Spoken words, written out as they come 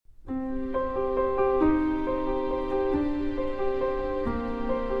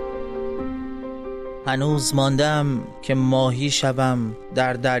هنوز ماندم که ماهی شوم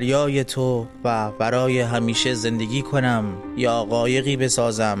در دریای تو و برای همیشه زندگی کنم، یا قایقی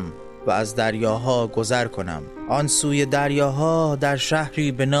بسازم و از دریاها گذر کنم. آن سوی دریاها در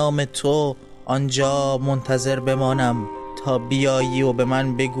شهری به نام تو، آنجا منتظر بمانم تا بیایی و به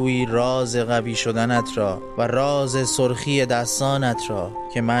من بگویی راز قوی شدنت را و راز سرخی دستانت را،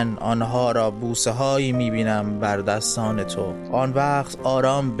 که من آنها را بوسه هایی میبینم بر دستان تو. آن وقت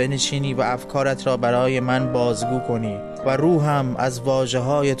آرام بنشینی و افکارت را برای من بازگو کنی و روحم از واژه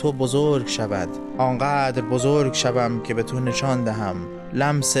های تو بزرگ شود، آنقدر بزرگ شوم که به تو نشان دهم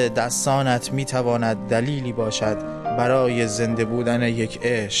لمس دستانت میتواند دلیلی باشد برای زنده بودن یک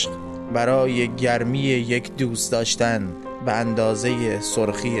عشق، برای گرمی یک دوست داشتن به اندازه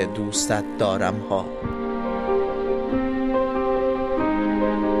سرخی دوستت دارم ها.